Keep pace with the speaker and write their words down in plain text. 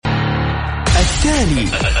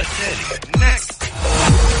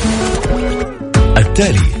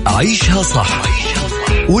التالي عيشها صح،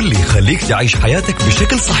 واللي يخليك تعيش حياتك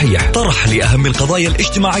بشكل صحيح. طرح لأهم القضايا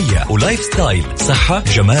الاجتماعية ولايف ستايل، صحة،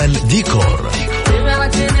 جمال، ديكور.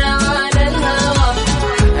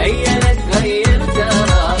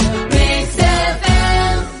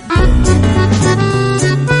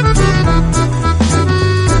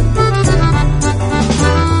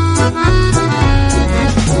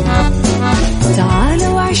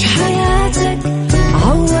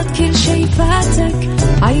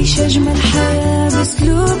 عيش أجمل حياة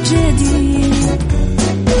بأسلوب جديد،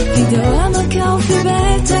 في دوامك أو في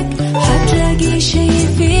بيتك حتلاقي شي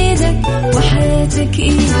يفيدك، وحياتك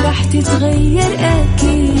إيه راح تتغير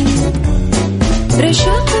أكيد.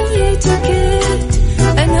 رشاق ويتوكيت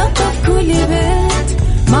أنا قف كل بيت،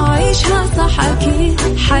 ما عيشها صح أكيد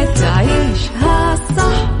حتعيشها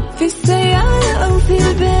صح، في السيارة أو في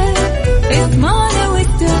البيت اسمعنا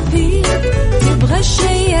والتوفيق، تبغى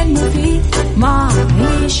الشيء المفيد ما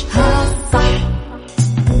عيشها صح.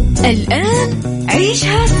 الآن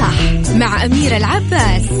عيشها صح مع أميرة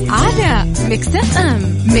العباس على ميكس اف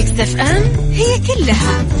ام. ميكس اف ام هي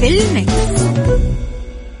كلها في الميكس.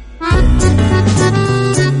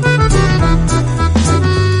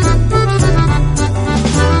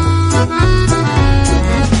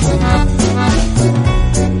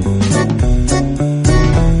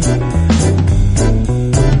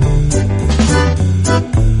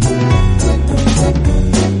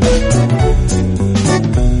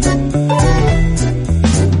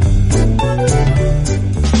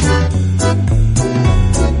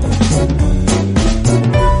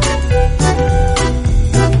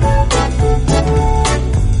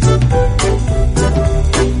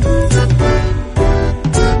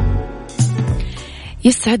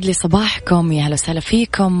 يسعد لي صباحكم، يا هلا وسهلا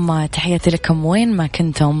فيكم، تحياتي لكم وين ما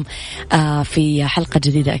كنتم في حلقة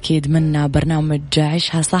جديدة أكيد من برنامج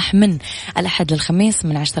عيشها صح، من الأحد للخميس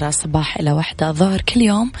من 10 الصباح إلى 1 الظهر كل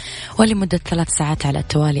يوم، ولمدة 3 ساعات على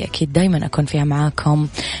التوالي. أكيد دايما أكون فيها معاكم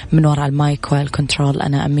من وراء المايك والكنترول،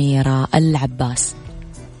 أنا أميرة العباس.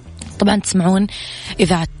 طبعا تسمعون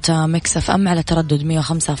إذاعة ميكس اف ام على تردد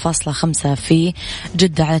 105.5 في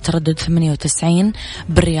جدة، على تردد 98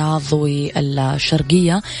 بالرياض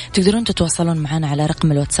والشرقية. تقدرون تتواصلون معنا على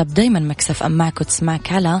رقم الواتساب، دايما ميكس اف ام معك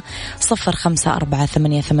وتسمعك على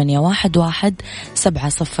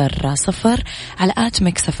 0548811700 على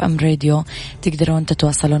ميكس اف ام راديو. تقدرون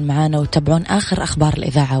تتواصلون معنا وتتابعون آخر أخبار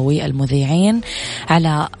الإذاعة والمذيعين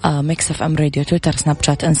على ميكس اف ام راديو، تويتر، سناب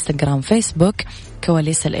شات، انستغرام، فيسبوك.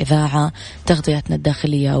 كواليس الإذاعة، تغطياتنا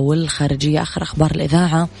الداخلية والخارجية، آخر أخبار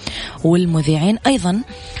الإذاعة والمذيعين. أيضا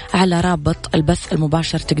على رابط البث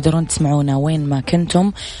المباشر تقدرون تسمعونا وين ما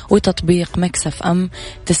كنتم، وتطبيق ميكس اف ام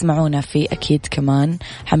تسمعونا فيه أكيد كمان،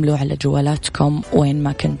 حملوه على جوالاتكم وين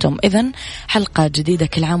ما كنتم. إذن حلقة جديدة،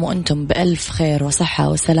 كل عام وأنتم بألف خير وصحة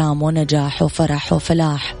وسلام ونجاح وفرح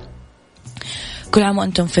وفلاح. كل عام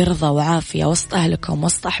وأنتم في رضا وعافية وسط أهلكم،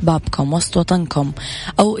 وسط أحبابكم، وسط وطنكم،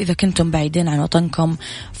 أو إذا كنتم بعيدين عن وطنكم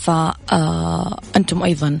فأنتم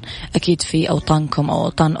أيضا أكيد في أوطانكم أو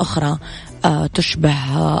أوطان أخرى تشبه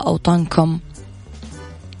أوطانكم.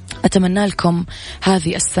 أتمنى لكم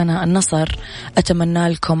هذه السنة النصر، أتمنى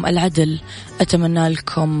لكم العدل، أتمنى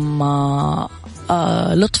لكم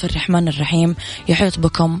لطف الرحمن الرحيم يحيط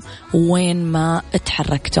بكم وين ما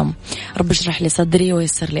اتحركتم. رب اشرح لي صدري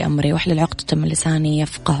ويسر لي أمري واحلل عقدة من لساني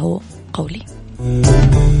يفقه قولي.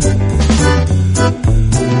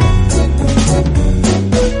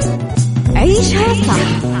 عيشها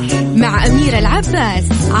صح مع أميرة العباس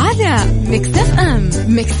على ميكس اف ام.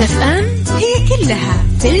 ميكس اف ام هي كلها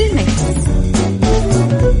في الميكس.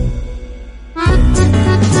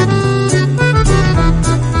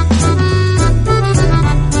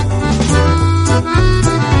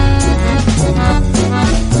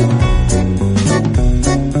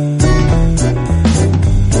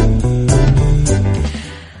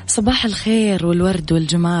 صباح الخير والورد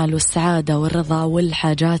والجمال والسعادة والرضا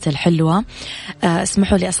والحاجات الحلوة.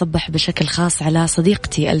 اسمحوا لي أصبح بشكل خاص على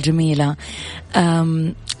صديقتي الجميلة.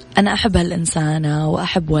 أنا أحب هالإنسانة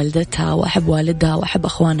وأحب والدتها وأحب والدها وأحب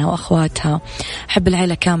أخوانها وأخواتها، أحب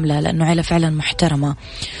العيلة كاملة لأنه عيلة فعلا محترمة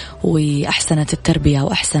وأحسنت التربية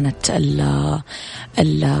وأحسنت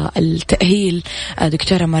التأهيل.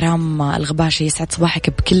 دكتورة مرام الغباشي، يسعد صباحك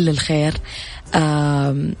بكل الخير.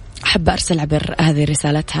 أحب أرسل عبر هذه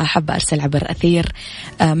رسالتها، أحب أرسل عبر أثير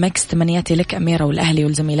مكس تمنياتي لك أميرة والأهلي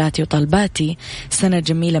والزميلاتي وطالباتي سنة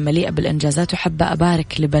جميلة مليئة بالإنجازات، وحابة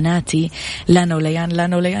أبارك لبناتي لانا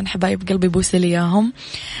وليان حبايب قلبي بوسي لياهم،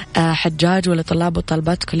 حجاج ولطلاب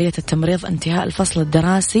وطالبات كلية التمريض انتهاء الفصل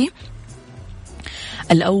الدراسي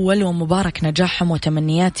الأول، ومبارك نجاحهم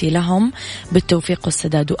وتمنياتي لهم بالتوفيق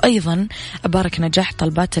والسداد. وأيضا أبارك نجاح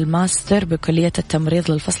طلبات الماستر بكلية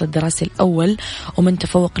التمريض للفصل الدراسي الأول، ومن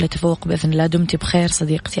تفوق لتفوق بإذن الله. دمتي بخير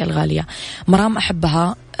صديقتي الغالية مرام،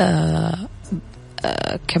 أحبها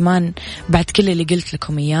كمان بعد كل اللي قلت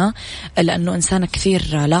لكم إياه، لأنه إنسانة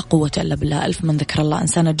كثير لا قوة إلا بالله، ألف من ذكر الله،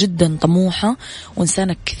 إنسانة جدا طموحة،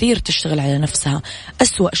 وإنسانة كثير تشتغل على نفسها.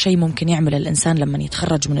 أسوأ شيء ممكن يعمل الإنسان لما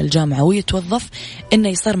يتخرج من الجامعة ويتوظف إنه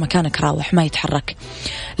يصير مكانك راوح ما يتحرك.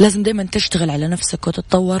 لازم دايما تشتغل على نفسك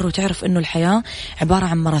وتتطور، وتعرف إنه الحياة عبارة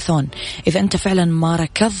عن ماراثون. إذا أنت فعلا ما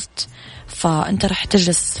ركضت فأنت رح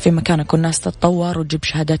تجلس في مكانك، والناس تتطور وتجيب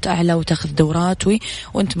شهادات أعلى وتاخذ دورات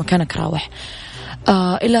وأنت مكانك راوح.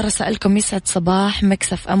 إلا رسائلكم يسعد صباح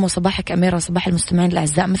مكسف أم، وصباحك أميرة، وصباح المستمعين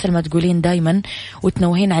الأعزاء. مثل ما تقولين دايما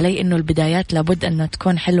وتنوهين علي إنه البدايات لابد أنها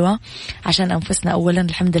تكون حلوة عشان أنفسنا أولا.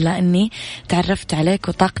 الحمد لله إني تعرفت عليك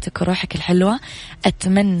وطاقتك وروحك الحلوة.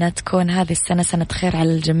 أتمنى تكون هذه السنة سنة خير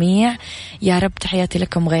على الجميع يا رب. تحياتي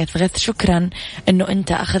لكم غيث. غيث شكرا إنه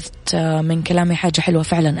أنت أخذت من كلامي حاجة حلوة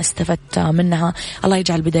فعلا استفدت منها. الله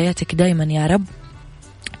يجعل بداياتك دايما يا رب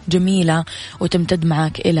جميلة وتمتد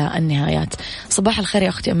معك إلى النهايات. صباح الخير يا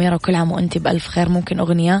أختي أميرة، وكل عام وأنت بألف خير. ممكن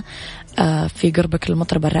أغنية في قربك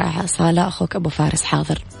المطربة الرائعة صالة؟ أخوك أبو فارس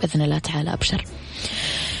حاضر بإذن الله تعالى، أبشر.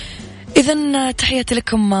 إذن تحياتي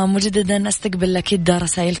لكم مجددا. أستقبل أكيد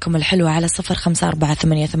رسائلكم الحلوة على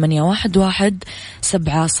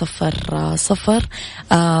 0548811700.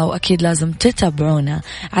 وأكيد لازم تتابعونا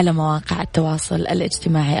على مواقع التواصل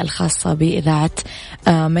الاجتماعي الخاصة بإذاعة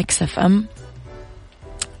ميكس اف ام،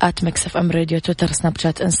 ميكس اف ام راديو، تويتر، سناب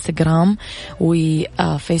شات، انستغرام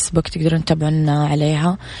وفيسبوك، تقدرون تتابعونا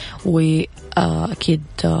عليها. وأكيد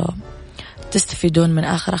تستفيدون من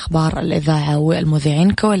آخر أخبار الإذاعة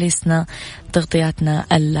والمذيعين، كواليسنا، تغطياتنا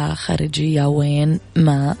الخارجية وين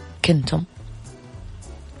ما كنتم.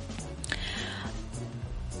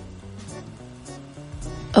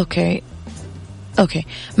 أوكي.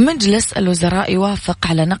 مجلس الوزراء يوافق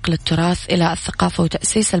على نقل التراث إلى الثقافة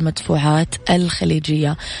وتأسيس المدفوعات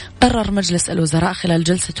الخليجية. قرر مجلس الوزراء خلال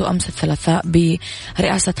جلسته أمس الثلاثاء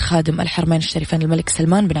برئاسة خادم الحرمين الشريفين الملك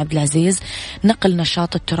سلمان بن عبد العزيز نقل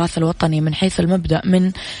نشاط التراث الوطني من حيث المبدأ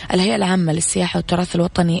من الهيئة العامة للسياحة والتراث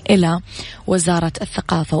الوطني إلى وزارة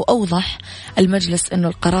الثقافة. وأوضح المجلس أنه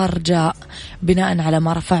القرار جاء بناء على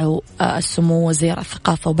ما رفعه السمو وزير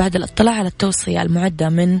الثقافة، وبعد الاطلاع على التوصية المعدة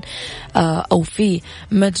من أو في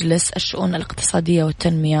مجلس الشؤون الاقتصادية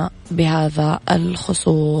والتنمية بهذا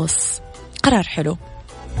الخصوص. قرار حلو.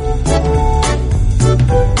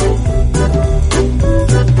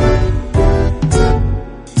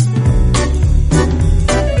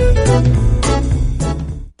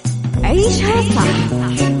 عيشها صح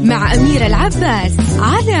مع أميرة العباس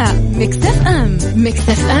على ميكس اف ام. ميكس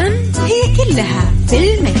اف ام هي كلها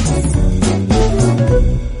في الميكس.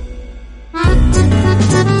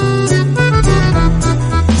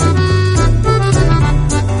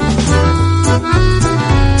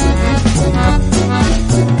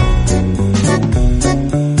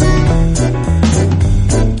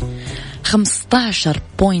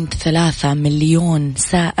 $15.3 مليون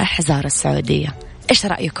سائح زار السعودية. إيش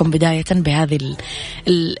رأيكم بداية بهذه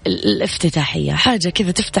الافتتاحية؟ حاجة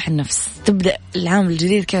كذا تفتح النفس، تبدأ العام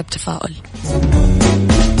الجديد كذا بتفاؤل.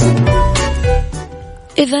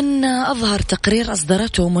 إذن أظهر تقرير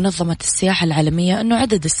أصدرته منظمة السياحة العالمية أنه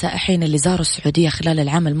عدد السائحين اللي زاروا السعودية خلال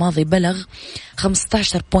العام الماضي بلغ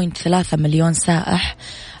 15.3 مليون سائح،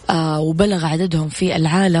 وبلغ عددهم في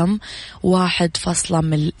العالم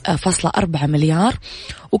 1.4 مليار.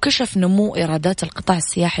 وكشف نمو إيرادات القطاع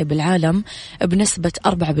السياحي بالعالم بنسبة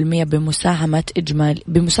 4%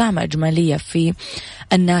 بمساهمة إجمالية في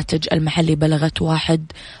الناتج المحلي بلغت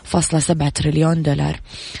 1.7 تريليون دولار.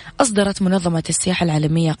 أصدرت منظمة السياحة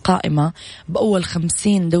العالمية قائمة بأول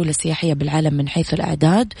 50 دولة سياحية بالعالم من حيث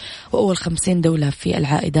الأعداد، وأول 50 دولة في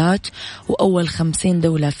العائدات، وأول 50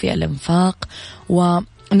 دولة في الإنفاق.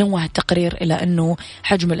 ونوه التقرير إلى أنه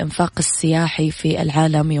حجم الإنفاق السياحي في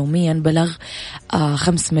العالم يوميا بلغ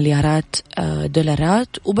 5 مليارات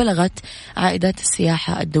دولارات، وبلغت عائدات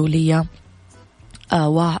السياحة الدولية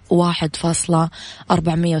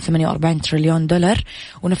 1.448 تريليون دولار،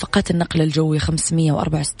 ونفقات النقل الجوي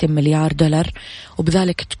 564 مليار دولار،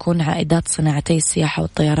 وبذلك تكون عائدات صناعتي السياحة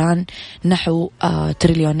والطيران نحو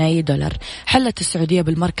تريليوني دولار. حلت السعودية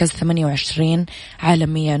بالمركز 28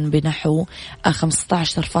 عالميا بنحو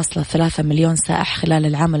 15.3 مليون سائح خلال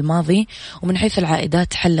العام الماضي، ومن حيث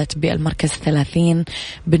العائدات حلت بالمركز 30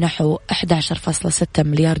 بنحو 11.6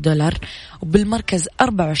 مليار دولار، وبالمركز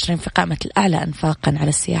 24 في قائمة الأعلى أنفاقا على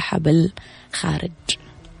السياحة بالخارج.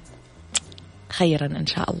 خيرا إن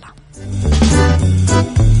شاء الله.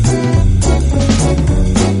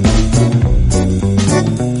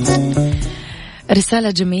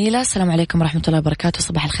 رسالة جميلة. السلام عليكم ورحمة الله وبركاته.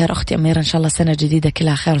 صباح الخير أختي أميرة، إن شاء الله سنة جديدة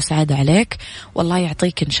كلها خير وسعادة عليك. والله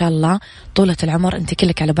يعطيك إن شاء الله طولة العمر. أنت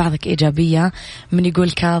كلك على بعضك إيجابية. من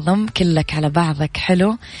يقول كاظم كلك على بعضك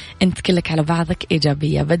حلو، أنت كلك على بعضك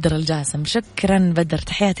إيجابية. بدر الجاسم. شكرا بدر،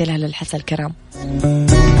 تحياتي لأهل الحسن الكرام.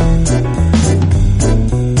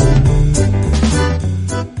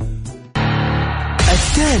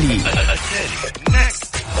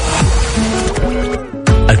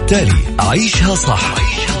 التالي عيشها صح،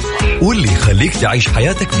 واللي يخليك تعيش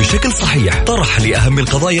حياتك بشكل صحيح. طرح لأهم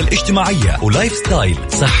القضايا الاجتماعية ولايف ستايل،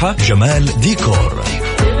 صحة، جمال، ديكور.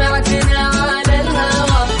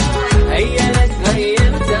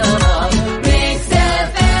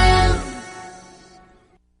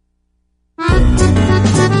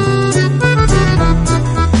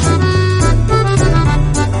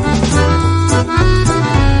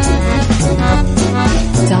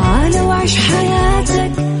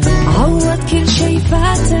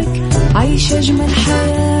 عيش أجمل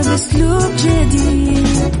حياة بأسلوب جديد،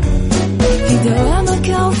 في دوامك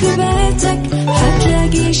أو في بيتك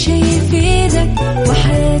حتلاقي شي يفيدك،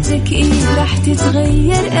 وحياتك إيه راح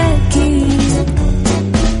تتغير أكيد.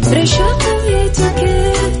 رشاق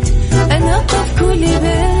ويتوكيت أنا قف كل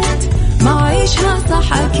بيت، ما عيشها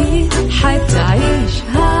صح أكيد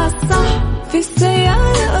حتعيشها صح، في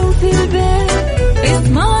السيارة أو في البيت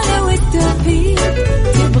اسمعنا والتوفيق،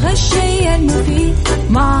 تبغى الشي المفيد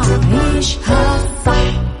ما عيشها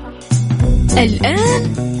صح.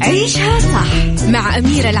 الآن عيشها صح مع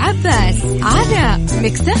أميرة العباس على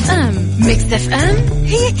ميكس اف ام. ميكس اف ام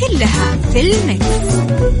هي كلها في الميكس.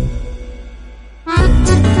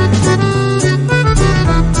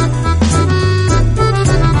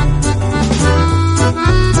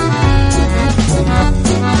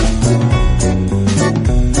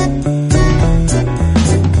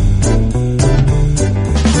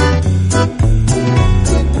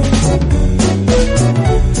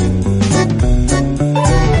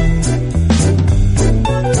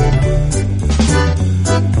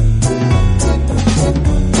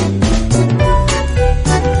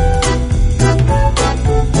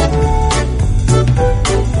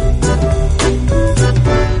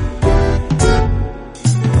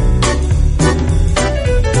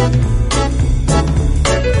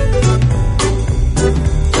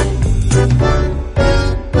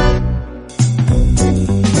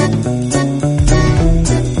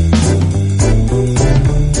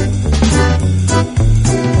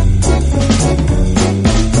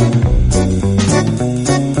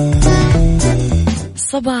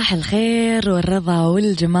 صباح الخير والرضا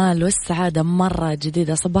والجمال والسعادة مرة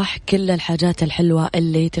جديدة. صباح كل الحاجات الحلوة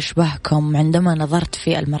اللي تشبهكم. عندما نظرت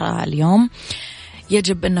في المرآة اليوم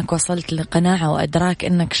يجب أنك وصلت لقناعة وأدراك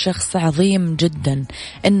أنك شخص عظيم جدا،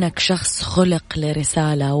 أنك شخص خلق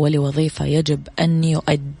لرسالة ولوظيفة يجب أن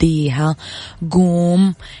يؤديها.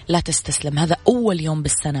 قوم، لا تستسلم. هذا أول يوم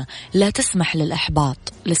بالسنة، لا تسمح للإحباط،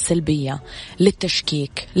 للسلبية،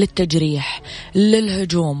 للتشكيك، للتجريح،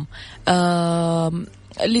 للهجوم،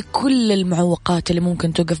 لكل المعوقات اللي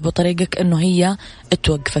ممكن توقف بطريقك أنه هي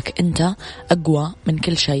توقفك. أنت أقوى من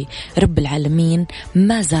كل شيء. رب العالمين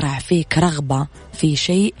ما زرع فيك رغبة في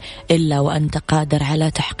شيء إلا وأنت قادر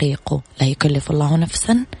على تحقيقه. لا يكلف الله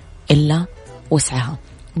نفسا إلا وسعها.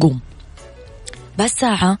 قوم. بس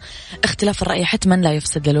ساعة اختلاف الرأي حتما لا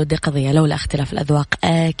يفسد للود قضية. لولا اختلاف الأذواق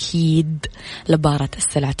أكيد لبارة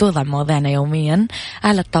السلع. توضع مواضيعنا يوميا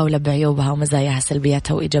على الطاولة بعيوبها ومزاياها،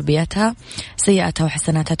 سلبياتها وإيجابياتها، سيئاتها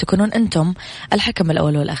وحسناتها. تكونون أنتم الحكم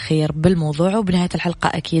الأول والأخير بالموضوع. وبنهاية الحلقة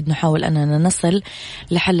أكيد نحاول أننا نصل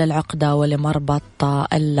لحل العقدة ولمربط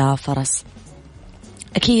الفرس.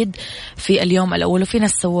 أكيد في اليوم الأول، وفي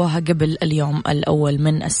ناس سووها قبل اليوم الأول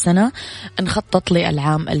من السنة، نخطط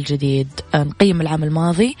للعام الجديد، نقيم العام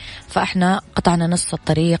الماضي. فإحنا قطعنا نص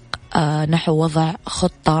الطريق نحو وضع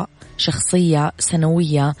خطة شخصية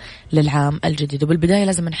سنوية للعام الجديد. وبالبداية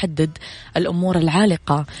لازم نحدد الأمور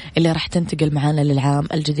العالقة اللي راح تنتقل معنا للعام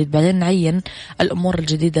الجديد، بعدين نعين الأمور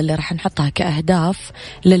الجديدة اللي راح نحطها كأهداف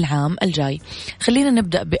للعام الجاي. خلينا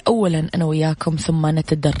نبدأ بأولا أنا وياكم ثم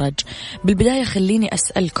نتدرج. بالبداية خليني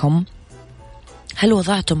أسألكم، هل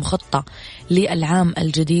وضعتم خطة للعام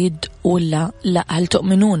الجديد ولا لا؟ هل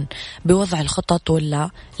تؤمنون بوضع الخطط ولا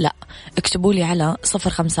لا؟ اكتبوا لي على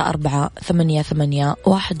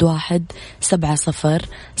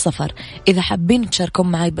 0548811700. إذا حابين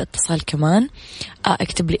تشاركون معي باتصال كمان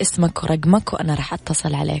اكتب لي اسمك ورقمك وأنا راح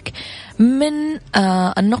أتصل عليك. من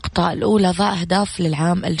النقطة الأولى، ضع أهداف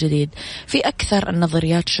للعام الجديد. في أكثر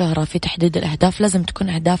النظريات شهرة في تحديد الأهداف. لازم تكون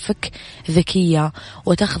أهدافك ذكية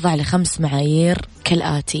وتخضع ل5 معايير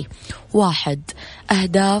كالآتي. 1.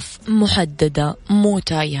 أهداف محددة مو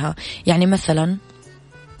تايهة. يعني مثلا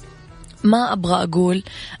ما أبغى أقول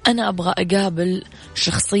أنا أبغى أقابل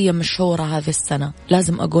شخصية مشهورة هذه السنة،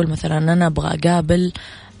 لازم أقول مثلا أنا أبغى أقابل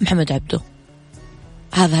محمد عبده.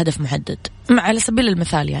 هذا هدف محدد على سبيل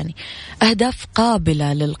المثال. يعني أهداف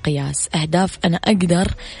قابلة للقياس، أهداف أنا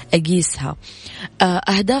أقدر أقيسها،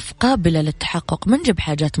 أهداف قابلة للتحقق. ما نجيب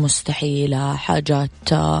حاجات مستحيلة، حاجات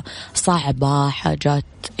صعبة، حاجات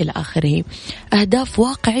إلى آخره. أهداف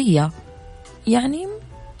واقعية يعني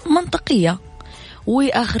منطقية.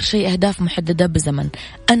 وآخر شيء أهداف محددة بزمن.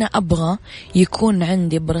 أنا أبغى يكون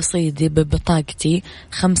عندي برصيدي ببطاقتي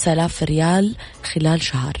 5000 ريال خلال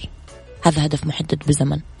شهر. هذا هدف محدد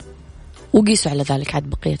بزمن، وقيسوا على ذلك عاد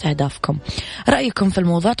بقية أهدافكم. رأيكم في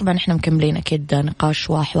الموضوع طبعا احنا مكملين أكيد نقاش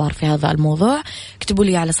وحوار في هذا الموضوع. اكتبوا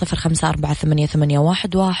لي على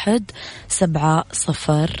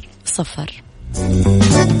 0548811700.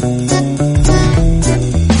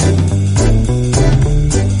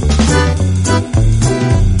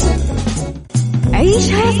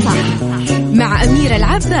 عيشها صح مع أميرة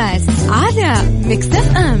العباس على ميكس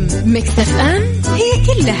اف ام. ميكس اف ام هي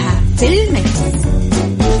كلها في الميكس.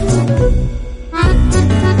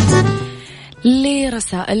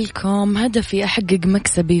 لرسائلكم. هدفي أحقق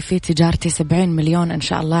مكسبي في تجارتي 70 مليون إن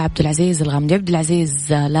شاء الله. عبد العزيز الغامدي. عبد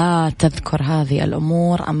العزيز، لا تذكر هذه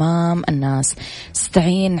الأمور أمام الناس،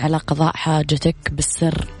 استعين على قضاء حاجتك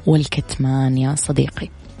بالسر والكتمان يا صديقي.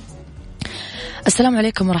 السلام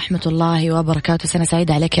عليكم ورحمة الله وبركاته. سنة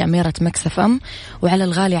سعيدة عليك يا أميرة مكس اف ام، وعلى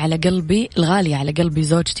الغالية على قلبي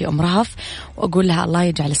زوجتي أم رهف، وأقول لها الله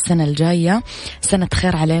يجعل السنة الجاية سنة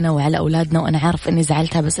خير علينا وعلى أولادنا. وأنا عارف أني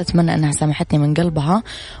زعلتها بس أتمنى أنها سامحتني من قلبها،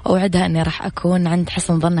 وأوعدها أني راح أكون عند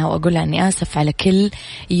حسن ظنها، وأقول لها أني آسف على كل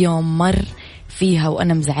يوم مر فيها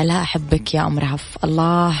وأنا مزعلها. أحبك يا أم رهف،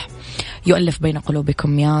 الله يؤلف بين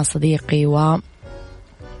قلوبكم يا صديقي،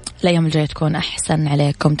 الأيام الجاية تكون أحسن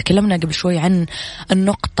عليكم. تكلمنا قبل شوي عن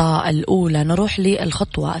النقطة الأولى، نروح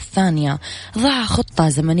للخطوة الثانية. ضع خطة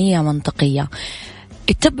زمنية منطقية.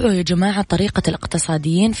 اتبعوا يا جماعة طريقة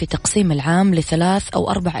الاقتصاديين في تقسيم العام ل3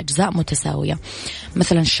 أو 4 أجزاء متساوية.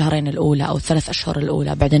 مثلا الشهرين الأولى أو 3 أشهر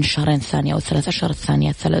الأولى، بعدين الشهرين الثانية أو 3 أشهر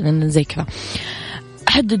الثانية، زي كذا.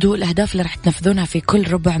 حددوا الأهداف اللي راح تنفذونها في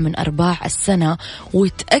كل ربع من أرباع السنة،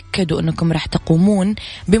 وتأكدوا أنكم راح تقومون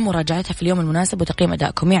بمراجعتها في اليوم المناسب وتقييم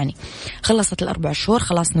أدائكم. يعني خلصت ال4 شهور،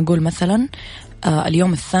 خلاص نقول مثلا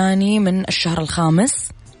اليوم الثاني من الشهر الخامس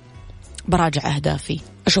براجع أهدافي،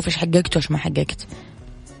 أشوف إيش حققت وإيش ما حققت.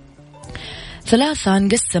 3.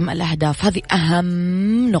 نقسم الأهداف. هذه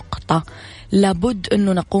أهم نقطة. لابد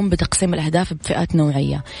أنه نقوم بتقسيم الأهداف بفئات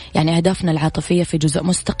نوعية. يعني أهدافنا العاطفية في جزء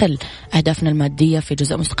مستقل، أهدافنا المادية في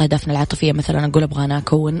جزء مستقل. أهدافنا العاطفية مثلا أقول أبغى أنا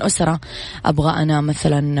أكون أسرة، أبغى أنا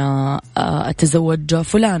مثلا أتزوج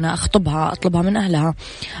فلانة، أخطبها، أطلبها من أهلها،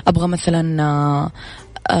 أبغى مثلا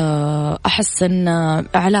أحسن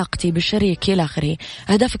علاقتي بشريكي إلى آخره.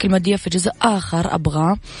 أهدافك المادية في جزء آخر،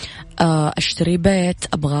 أبغى أشتري بيت،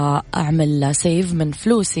 أبغى أعمل سيف من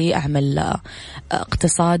فلوسي، أعمل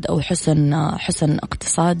اقتصاد أو حسن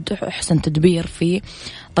اقتصاد، حسن تدبير في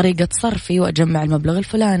طريقة صرفي وأجمع المبلغ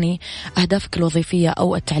الفلاني. أهدافك الوظيفية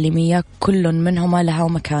أو التعليمية كل منهما لها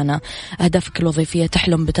مكانة. أهدافك الوظيفية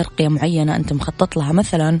تحلم بترقية معينة أنت مخطط لها،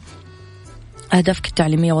 مثلا أهدافك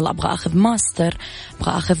التعليمية والله أبغى أخذ ماستر،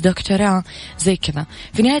 أبغى أخذ دكتوراه، زي كذا.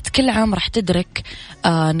 في نهاية كل عام راح تدرك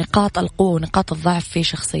نقاط القوة ونقاط الضعف في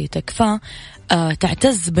شخصيتك،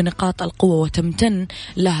 فتعتز بنقاط القوة وتمتن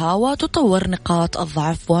لها وتطور نقاط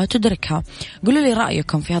الضعف وتدركها. قولوا لي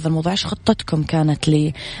رأيكم في هذا الموضوع، إيش خطتكم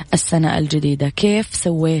كانت للسنة الجديدة؟ كيف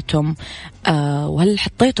سويتم؟ وهل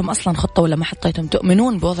حطيتم أصلا خطة ولا ما حطيتم؟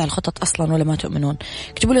 تؤمنون بوضع الخطط أصلا ولا ما تؤمنون؟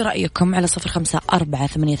 اكتبوا لي رأيكم على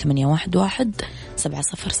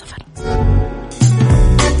 0548811700.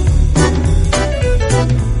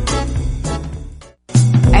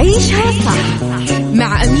 عيشها صح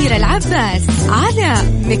مع أميرة العباس على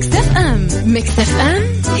ميكس اف ام. ميكس اف ام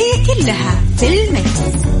هي كلها في الميكس.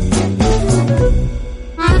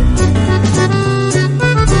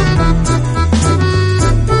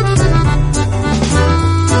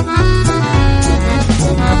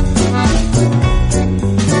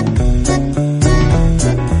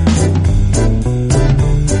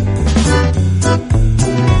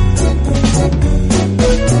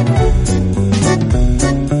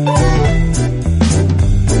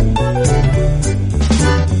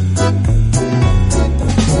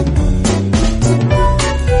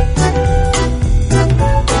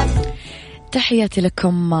 تحياتي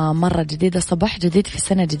لكم مرة جديدة، صباح جديد في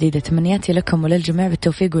سنة جديدة، تمنياتي لكم وللجميع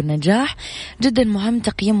بالتوفيق والنجاح. جدا مهم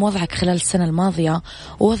تقييم وضعك خلال السنة الماضية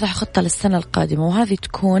ووضع خطة للسنة القادمة، وهذه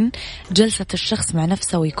تكون جلسة الشخص مع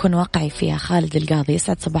نفسه ويكون واقعي فيها. خالد القاضي،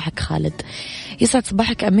 يسعد صباحك خالد. يسعد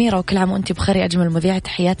صباحك أميرة، وكل عام وأنت بخير أجمل مذيعة،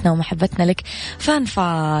 تحياتنا ومحبتنا لك فان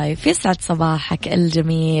فايف. يسعد صباحك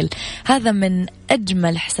الجميل، هذا من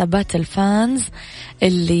أجمل حسابات الفانز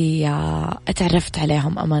اللي أتعرفت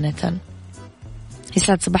عليهم أمانة.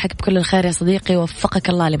 يسعد صباحك بكل الخير يا صديقي، وفقك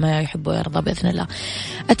الله لما يحب ويرضى بإذن الله.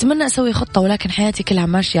 أتمنى أسوي خطة ولكن حياتي كلها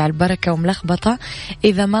ماشية على البركة وملخبطة.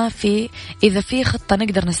 إذا في خطة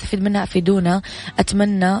نقدر نستفيد منها أفيدونا.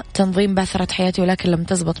 أتمنى تنظيم بعثرة حياتي ولكن لم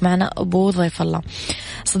تزبط معنا أبو ضيف الله.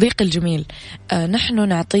 صديقي الجميل، نحن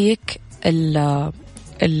نعطيك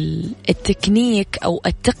التكنيك أو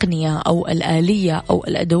التقنية أو الآلية أو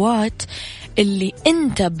الأدوات اللي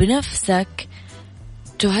أنت بنفسك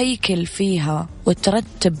تهيكل فيها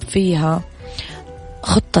وترتب فيها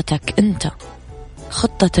خطتك. أنت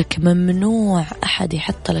خطتك ممنوع أحد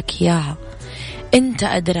يحط لك إياها. أنت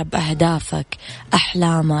أدرى بأهدافك،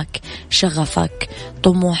 أحلامك، شغفك،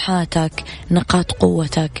 طموحاتك، نقاط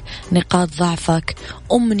قوتك، نقاط ضعفك،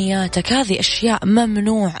 أمنياتك. هذه أشياء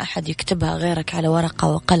ممنوع أحد يكتبها غيرك على ورقة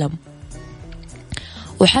وقلم،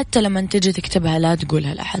 وحتى لما تجي تكتبها لا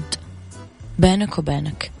تقولها لأحد، بينك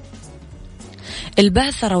وبينك.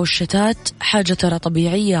 البعثرة والشتات حاجة ترى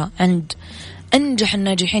طبيعية عند أنجح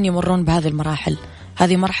الناجحين، يمرون بهذه المراحل.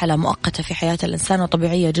 هذه مرحلة مؤقتة في حياة الإنسان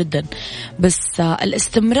وطبيعية جدا، بس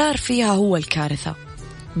الاستمرار فيها هو الكارثة،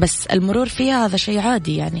 بس المرور فيها هذا شيء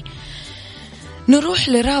عادي. يعني نروح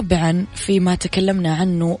لرابعا فيما تكلمنا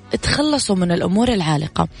عنه، تخلصوا من الأمور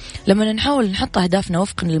العالقة. لما نحاول نحط أهدافنا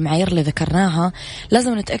وفقا للمعايير اللي ذكرناها،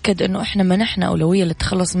 لازم نتأكد أنه إحنا منحنا أولوية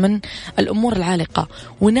للتخلص من الأمور العالقة،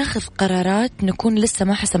 وناخذ قرارات نكون لسه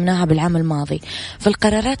ما حسمناها بالعام الماضي.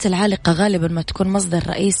 فالقرارات العالقة غالبا ما تكون مصدر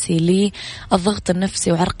رئيسي للضغط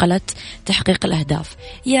النفسي وعرقلة تحقيق الأهداف.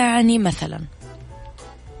 يعني مثلا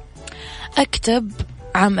أكتب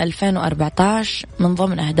عام 2014 من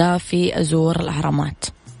ضمن أهدافي أزور الأهرامات.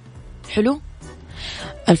 حلو.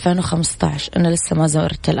 2015 أنا لسه ما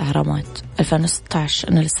زرت الأهرامات. 2016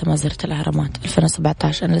 أنا لسه ما زرت الأهرامات.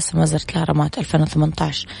 2017 أنا لسه ما زرت الأهرامات.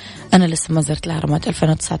 2018 أنا لسه ما زرت الأهرامات.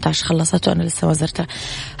 2019 خلصت وأنا لسه ما زرت.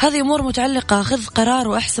 هذه أمور متعلقة. خذ قرار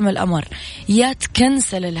وأحسم الأمر، يا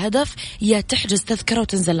تكنسل الهدف يا تحجز تذكرة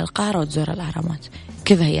وتنزل القاهرة وتزور الأهرامات.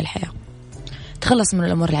 كذا هي الحياة. تخلص من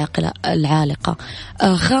الأمور العالقة.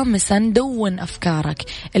 خامسا، دون أفكارك.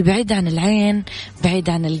 البعيد عن العين بعيد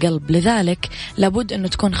عن القلب، لذلك لابد أن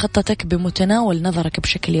تكون خطتك بمتناول نظرك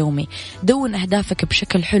بشكل يومي. دون أهدافك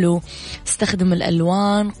بشكل حلو، استخدم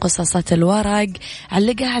الألوان، قصاصات الورق،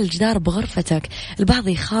 علقها على الجدار بغرفتك. البعض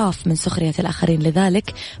يخاف من سخرية الآخرين،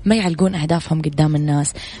 لذلك ما يعلقون أهدافهم قدام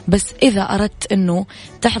الناس. بس إذا أردت أنه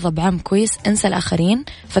تحظى بعام كويس، انسى الآخرين،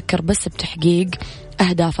 فكر بس بتحقيق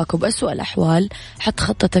أهدافك. وبأسوأ الأحوال حط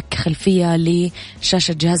خطتك خلفية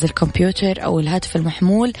لشاشة جهاز الكمبيوتر أو الهاتف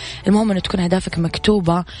المحمول. المهم أن تكون أهدافك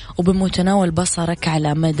مكتوبة وبمتناول بصرك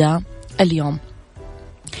على مدى اليوم.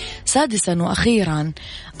 سادسا وأخيرا،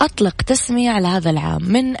 أطلق تسمية على هذا العام.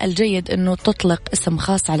 من الجيد أنه تطلق اسم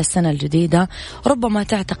خاص على السنة الجديدة. ربما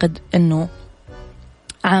تعتقد أنه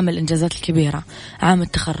عام الإنجازات الكبيرة، عام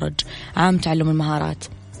التخرج، عام تعلم المهارات،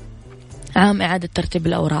 عام إعادة ترتيب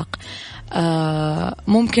الأوراق.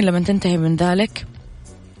 ممكن لما تنتهي من ذلك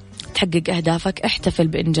تحقق أهدافك. احتفل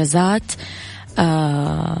بإنجازات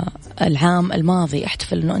العام الماضي،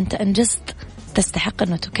 احتفل أنه أنت أنجزت. تستحق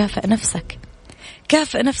أنه تكافئ نفسك.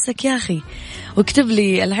 كافئ نفسك يا أخي. واكتب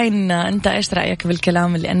لي الحين أنت إيش رأيك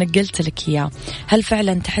بالكلام اللي أنا قلت لك إياه. هل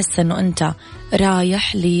فعلا تحس أنه أنت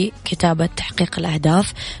رايح لكتابة تحقيق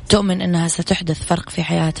الأهداف؟ تؤمن أنها ستحدث فرق في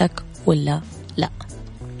حياتك ولا لا؟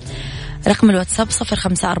 رقم الواتساب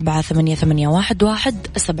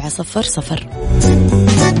 0548811700.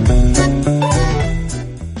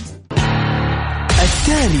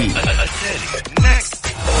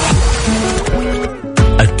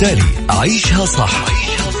 التالي عيشها صح،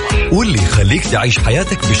 واللي يخليك تعيش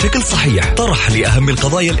حياتك بشكل صحيح. طرح لأهم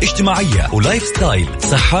القضايا الاجتماعية ولايف ستايل،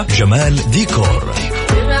 صحة، جمال، ديكور.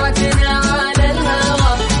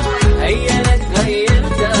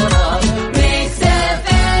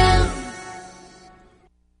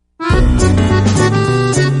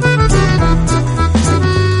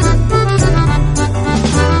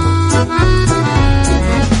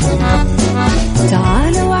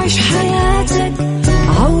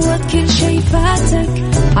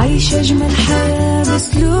 عيش أجمل حياة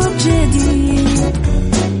بأسلوب جديد،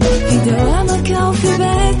 في دوامك أو في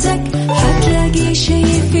بيتك حتلاقي شيء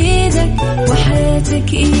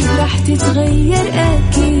لك إيه راح تتغير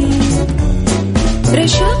أكيد.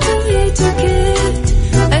 رشاق ويتوكيت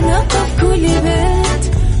أنا قف كل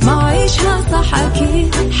بيت ما عيشها صح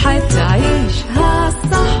أكيد حتعيشها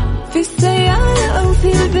صح في السيارة أو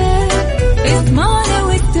في البيت اسمعنا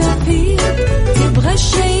والتوفيق تبغى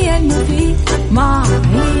الشيء المفيد ما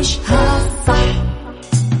عيشها صح.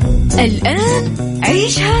 الآن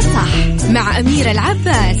عيشها صح مع أميرة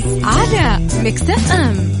العباس على ميكس اف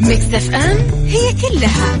ام. ميكس اف ام هي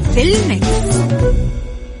كلها في الميكس.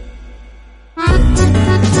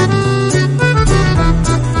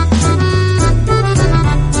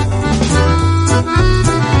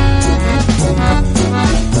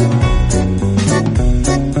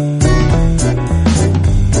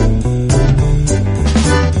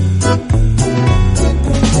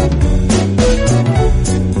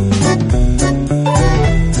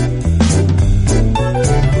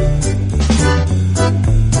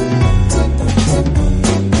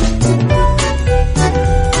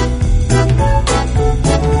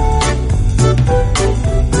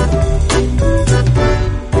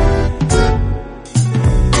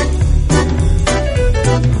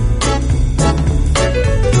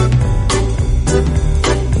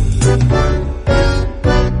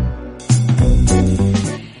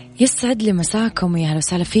 يسعد لي مساكم يا أهلا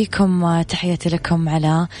وسهلا فيكم. تحياتي لكم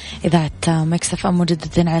على إذاعة ميكس اف ام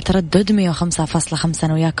مجددا على تردد 105.5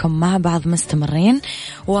 أنا وياكم مع بعض مستمرين،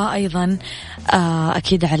 وأيضا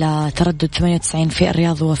أكيد على تردد 98 في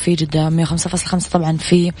الرياض وفي جدة، 105.5 طبعا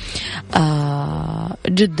في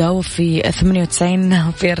جدة، وفي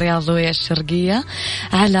 98 في الرياض والشرقية،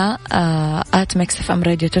 على آت ميكس اف ام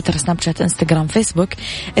راديو، تويتر، سناب شات، انستغرام، فيسبوك.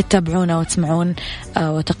 اتبعونا وتسمعون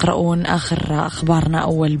وتقرؤون آخر أخبارنا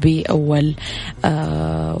أول بأول،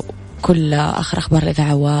 كل آخر أخبار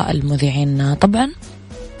الإذاعة والمذيعين. طبعا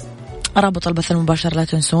رابط البث المباشر لا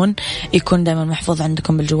تنسون يكون دائما محفوظ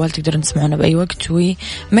عندكم بالجوال، تقدرون تسمعونا بأي وقت.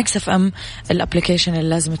 وميكس اف ام الابليكيشن اللي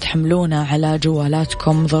لازم تحملونه على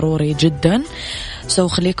جوالاتكم ضروري جدا.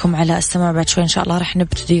 خليكم على السماع. بعد شوي إن شاء الله رح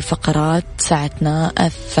نبتدي فقرات ساعتنا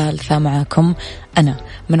الثالثة معكم. أنا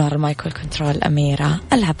من وراء المايك والكنترول أميرة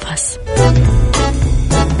العباس.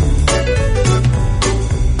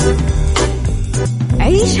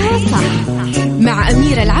 عيشها صح مع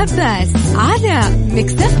أميرة العباس على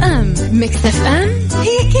ميكس اف ام. ميكس اف ام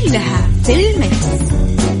هي كلها في الميكس.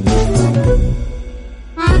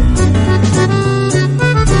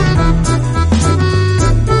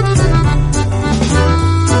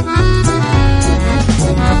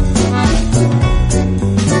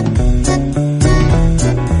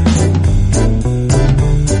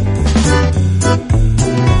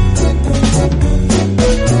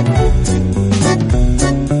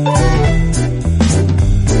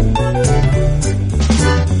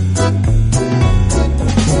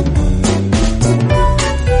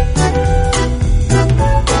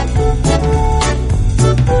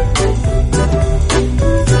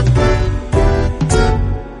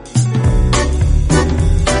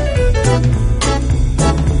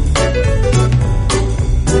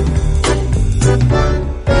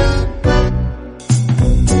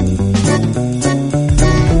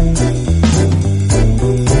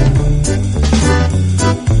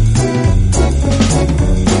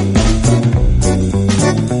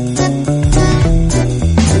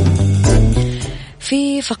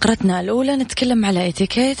 فقرتنا الأولى نتكلم على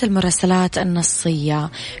اتيكيت المراسلات النصية.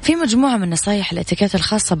 في مجموعة من نصايح الاتيكيت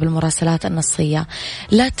الخاصة بالمراسلات النصية.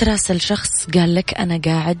 لا تراسل شخص قال لك أنا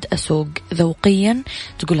قاعد أسوق، ذوقيا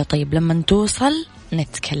تقول له طيب لما توصل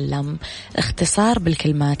نتكلم. اختصار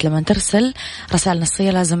بالكلمات. لما ترسل رسائل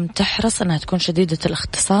نصية لازم تحرص أنها تكون شديدة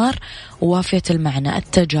الاختصار ووافية المعنى.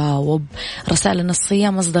 التجاوب. رسائل النصية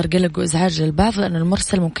مصدر قلق وإزعاج للبعض لأن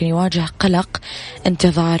المرسل ممكن يواجه قلق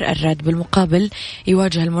انتظار الرد، بالمقابل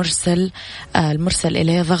يواجه المرسل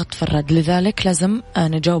إليه ضغط في الرد. لذلك لازم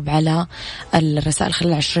نجاوب على الرسائل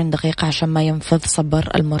خلال 20 دقيقة عشان ما ينفذ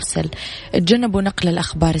صبر المرسل. تجنبوا نقل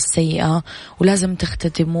الأخبار السيئة، ولازم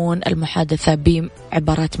تختتمون المحادثة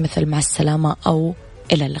بعبارات مثل مع السلامة أو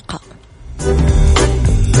إلى اللقاء.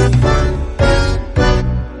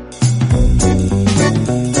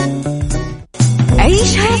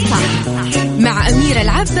 عيشها صح مع أميرة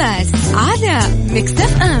العباس على ميكس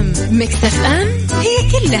اف ام. ميكس اف ام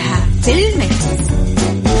هي كلها في الميكس.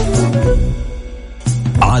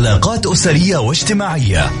 علاقات أسرية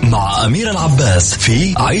واجتماعية مع أميرة العباس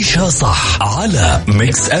في عيشها صح على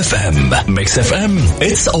ميكس اف ام. ميكس اف ام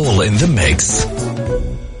it's all in the mix.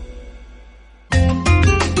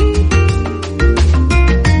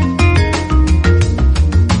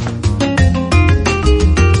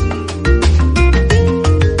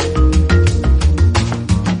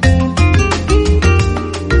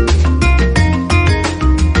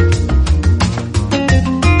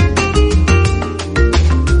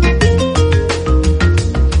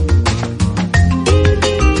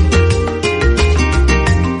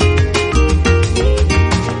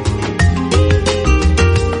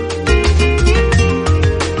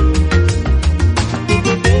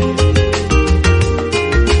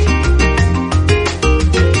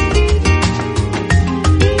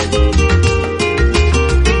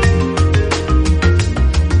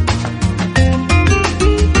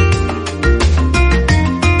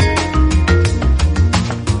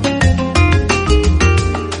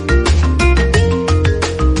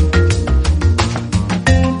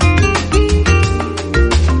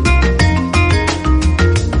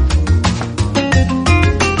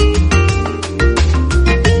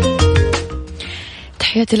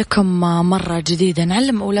 تحياتي لكم مرة جديدة.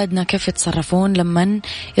 نعلم أولادنا كيف يتصرفون لما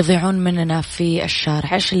يضيعون مننا في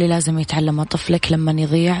الشارع. إيش اللي لازم يتعلمه طفلك لما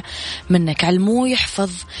يضيع منك؟ علموه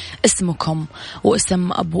يحفظ اسمكم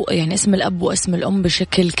واسم أبو، يعني اسم الأب واسم الأم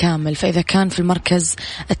بشكل كامل. فإذا كان في المركز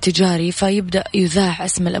التجاري فيبدأ يذاع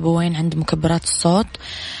اسم الأبوين عند مكبرات الصوت.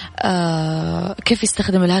 كيف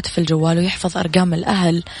يستخدم الهاتف الجوال ويحفظ أرقام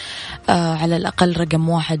الأهل، على الأقل رقم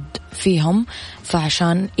 1 فيهم،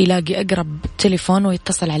 فعشان يلاقي أقرب تليفون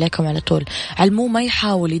ويتصل عليكم على طول. علموه ما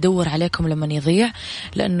يحاول يدور عليكم لما يضيع،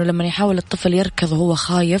 لأنه لما يحاول الطفل يركض وهو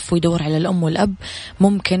خايف ويدور على الأم والأب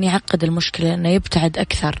ممكن يعقد المشكلة لأنه يبتعد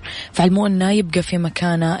أكثر. فعلموه أنه يبقى في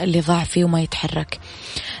مكانه اللي ضاع فيه وما يتحرك.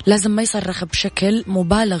 لازم ما يصرخ بشكل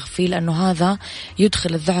مبالغ فيه، لأنه هذا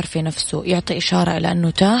يدخل الذعر في نفسه. يعطي إشارة إلى أنه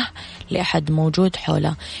تاه لأحد موجود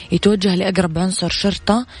حوله. يتوجه لأقرب عنصر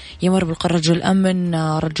شرطة، يمر بالرجل أمن،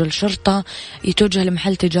 رجل شرطة. يتوجه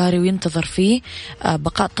لمحل تجاري وينتظر فيه.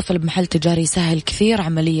 بقاء الطفل بمحل تجاري يسهل كثير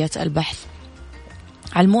عملية البحث.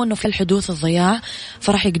 علموه أنه في الحدوث الضياع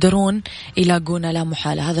فراح يقدرون يلاقونه لا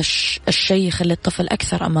محالة. هذا الشيء يخلي الطفل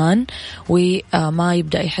أكثر أمان وما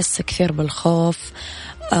يبدأ يحس كثير بالخوف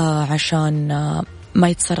عشان ما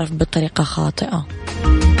يتصرف بطريقة خاطئة.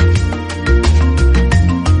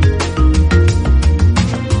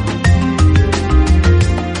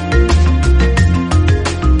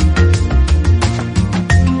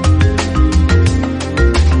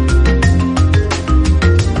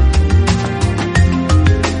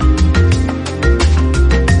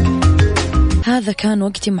 هذا كان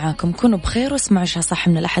وقتي معاكم. كونوا بخير واسمعوا عيشها صح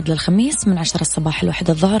من الأحد للخميس من 10 الصباح ل1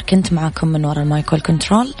 الظهر. كنت معاكم من وراء المايك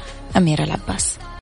والكنترول أميرة العباس.